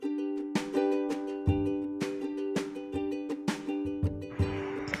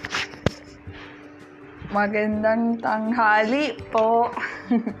Magandang tanghali po.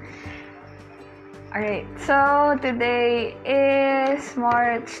 Alright, so today is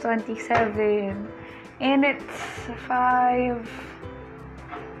March 27 and it's 5:22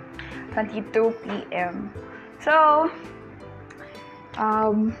 p.m. So, I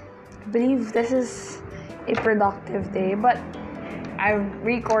believe this is a productive day, but I'm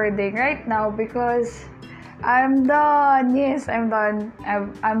recording right now because I'm done. Yes, I'm done.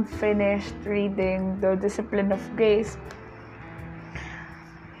 I'm finished reading The Discipline of Grace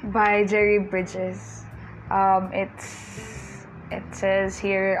by Jerry Bridges. It says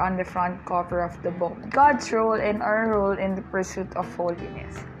here on the front cover of the book, God's role and our role in the pursuit of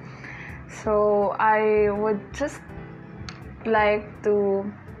holiness. So I would just like to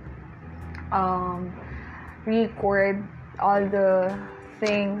record all the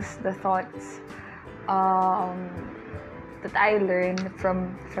things, the thoughts that I learned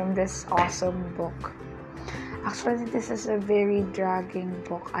from this awesome book. Actually, this is a very dragging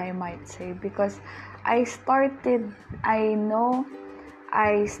book, I might say, because I started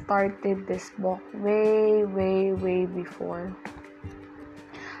this book way before.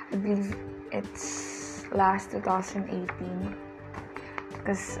 I believe it's last 2018,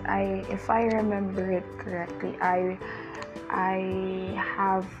 because if I remember it correctly, I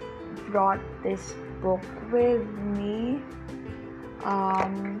have brought this book with me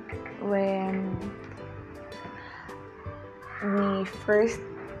when we first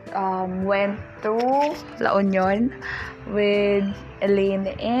went to La Union with Elaine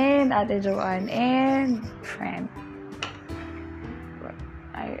and Ate Joanne and friend.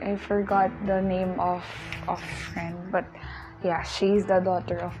 I forgot the name of friend, but yeah, she's the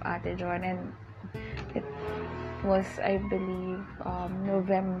daughter of Ate Joanne, and it was, I believe,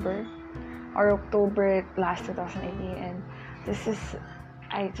 November or October last 2018, and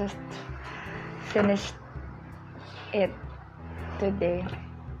I just finished it today,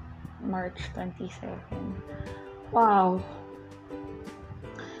 March 27. Wow.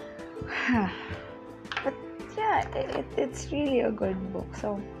 But yeah, it's really a good book.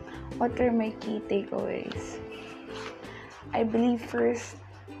 So what are my key takeaways? I believe first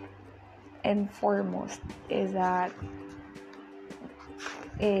and foremost is that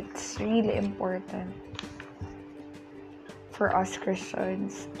it's really important for us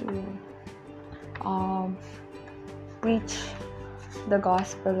Christians to preach the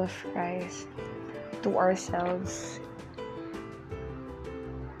gospel of Christ to ourselves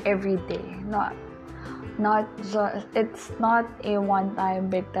every day. Not just, it's not a one-time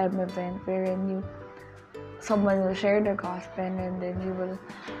big time event wherein someone will share the gospel and then you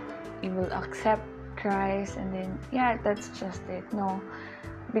will accept Christ and then yeah, that's just it. No,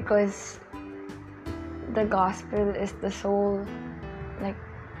 because the gospel is the soul, like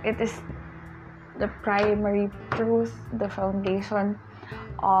it is the primary truth, the foundation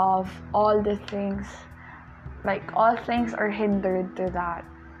of all the things. Like all things are hindered to that,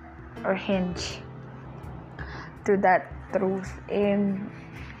 or hinge to that truth in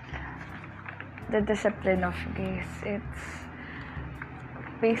the discipline of grace. It's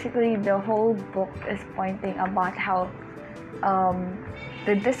basically the whole book is pointing about how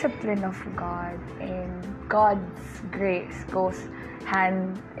the discipline of God and God's grace goes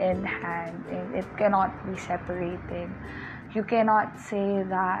hand in hand, and it cannot be separated. You cannot say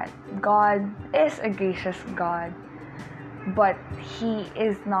that God is a gracious God, but He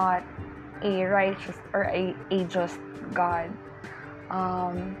is not a righteous or a just God.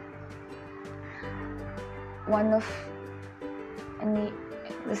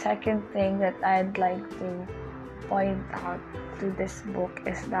 The second thing that I'd like to point out to this book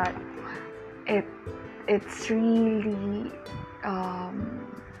is that it's really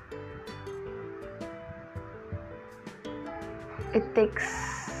it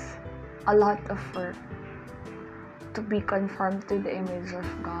takes a lot of work to be conformed to the image of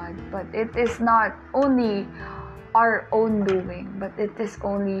God, but it is not only our own doing, but it is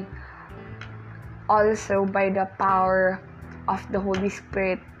only also by the power of the Holy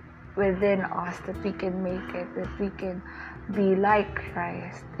Spirit within us that we can make it, that we can be like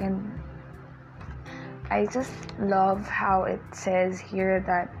Christ. And I just love how it says here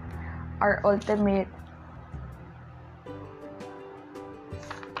that our ultimate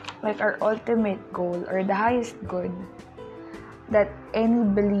goal, or the highest good that any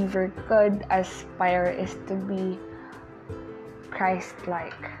believer could aspire, is to be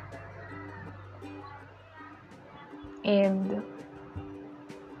Christ-like. And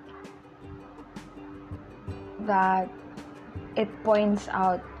that it points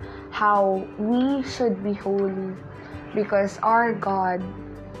out how we should be holy because our God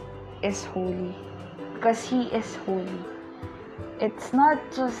is holy. because He is holy. It's not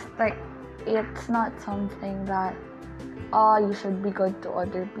just like, it's not something that, you should be good to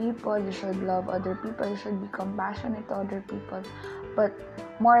other people, you should love other people, you should be compassionate to other people. But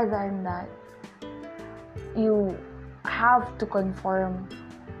more than that, you have to conform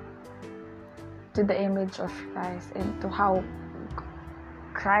to the image of Christ and to how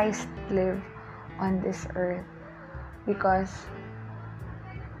Christ lived on this earth, because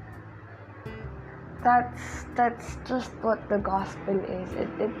that's just what the gospel is.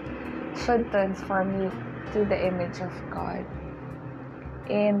 It should transform you to the image of God.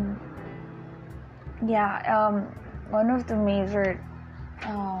 And one of the major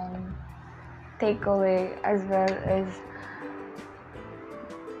takeaway as well is,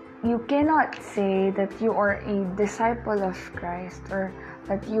 you cannot say that you are a disciple of Christ or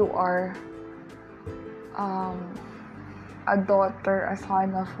that you are a daughter, a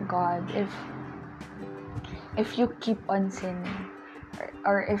son of God if you keep on sinning,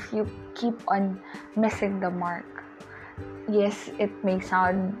 or if you keep on missing the mark. Yes, it may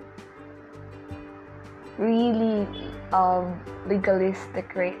sound really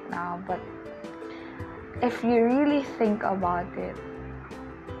legalistic right now, but if you really think about it,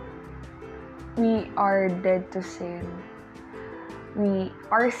 we are dead to sin.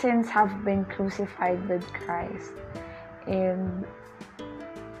 Our sins have been crucified with Christ, and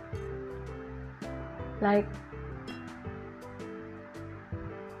like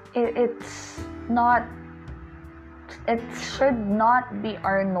it should not be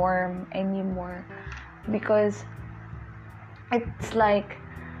our norm anymore, because it's like,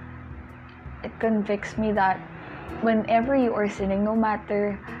 it convicts me that whenever you are sinning, no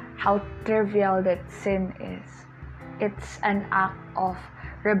matter how trivial that sin is, it's an act of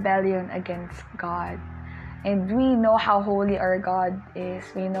rebellion against God. And we know how holy our God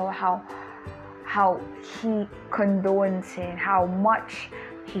is. We know how He condones sin, how much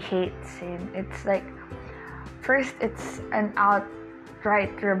He hates sin. It's like, first, it's an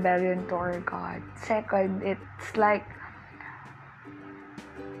outright rebellion to our God. Second, it's like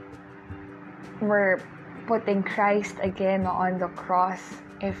we're putting Christ again on the cross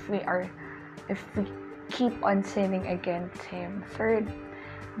if we keep on sinning against Him. Third,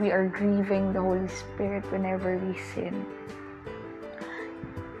 we are grieving the Holy Spirit whenever we sin.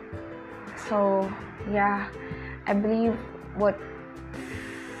 So I believe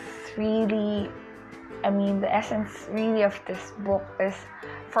the essence really of this book is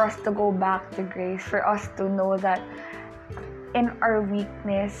for us to go back to grace, for us to know that in our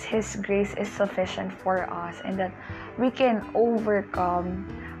weakness, His grace is sufficient for us, and that we can overcome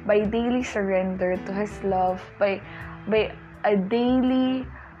by daily surrender to His love, by a daily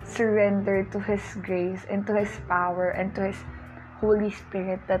surrender to His grace and to His power and to His Holy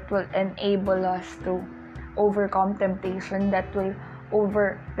Spirit that will enable us to overcome temptation, that will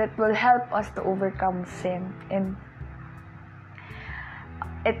help us to overcome sin. And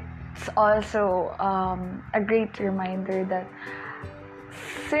it's also a great reminder that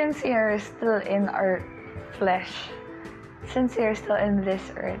since we are still in our flesh, since we are still in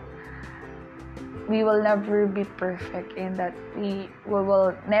this earth, we will never be perfect, in that we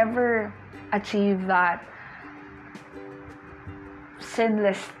will never achieve that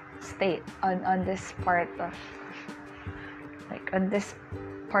sinless state on this part of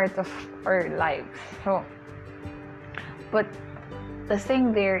our lives. So, but the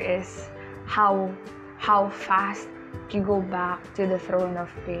thing there is how fast you go back to the throne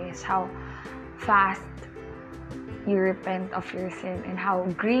of grace, how fast you repent of your sin, and how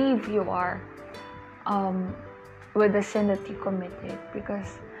grieved you are with the sin that you committed.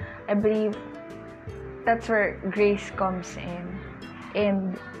 Because I believe that's where grace comes in.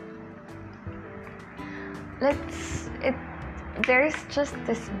 And there's just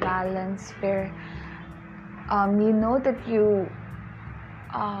this balance where you know that you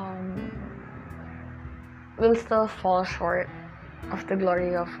will still fall short of the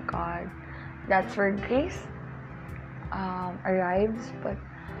glory of God. That's where grace arrives, but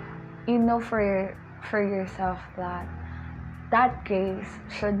you know for yourself that grace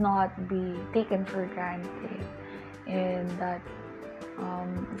should not be taken for granted, and that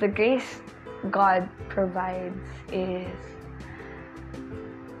the grace God provides is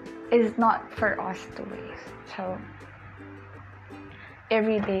not for us to waste. So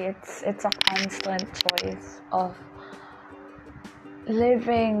every day it's a constant choice of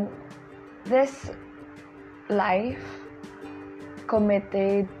living this life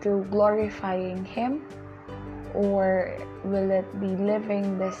committed to glorifying Him, or will it be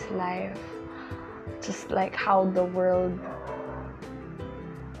living this life just like how the world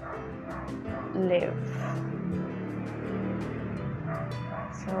live.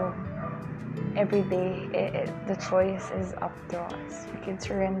 So every day, the choice is up to us. We can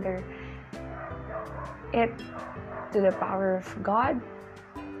surrender it to the power of God,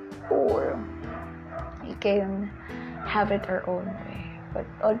 or we can have it our own way. But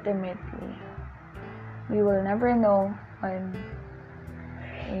ultimately, we will never know when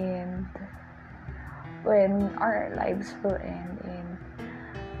our lives will end.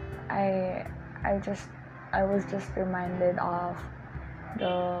 And I was just reminded of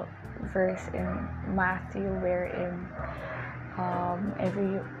the verse in Matthew wherein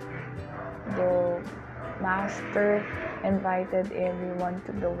the master invited everyone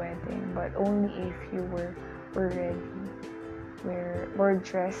to the wedding, but only if you were ready, were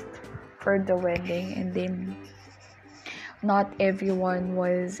dressed for the wedding. And then not everyone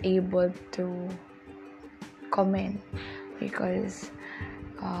was able to come in because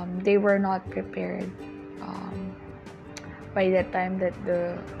they were not prepared by the time that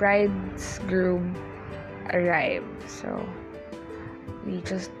the bridegroom arrived. So we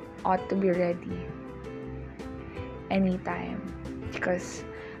just ought to be ready anytime, because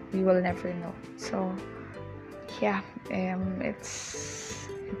we will never know. So yeah, it's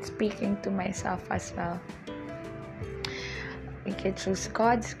speaking to myself as well. We can choose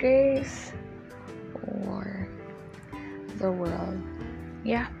God's grace or the world.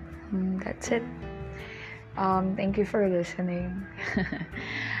 Yeah, that's it. Thank you for listening.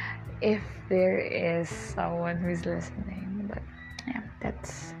 If there is someone who's listening, but yeah,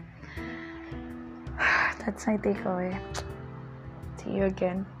 that's my takeaway. See you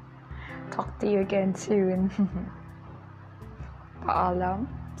again. Talk to you again soon. Paalam.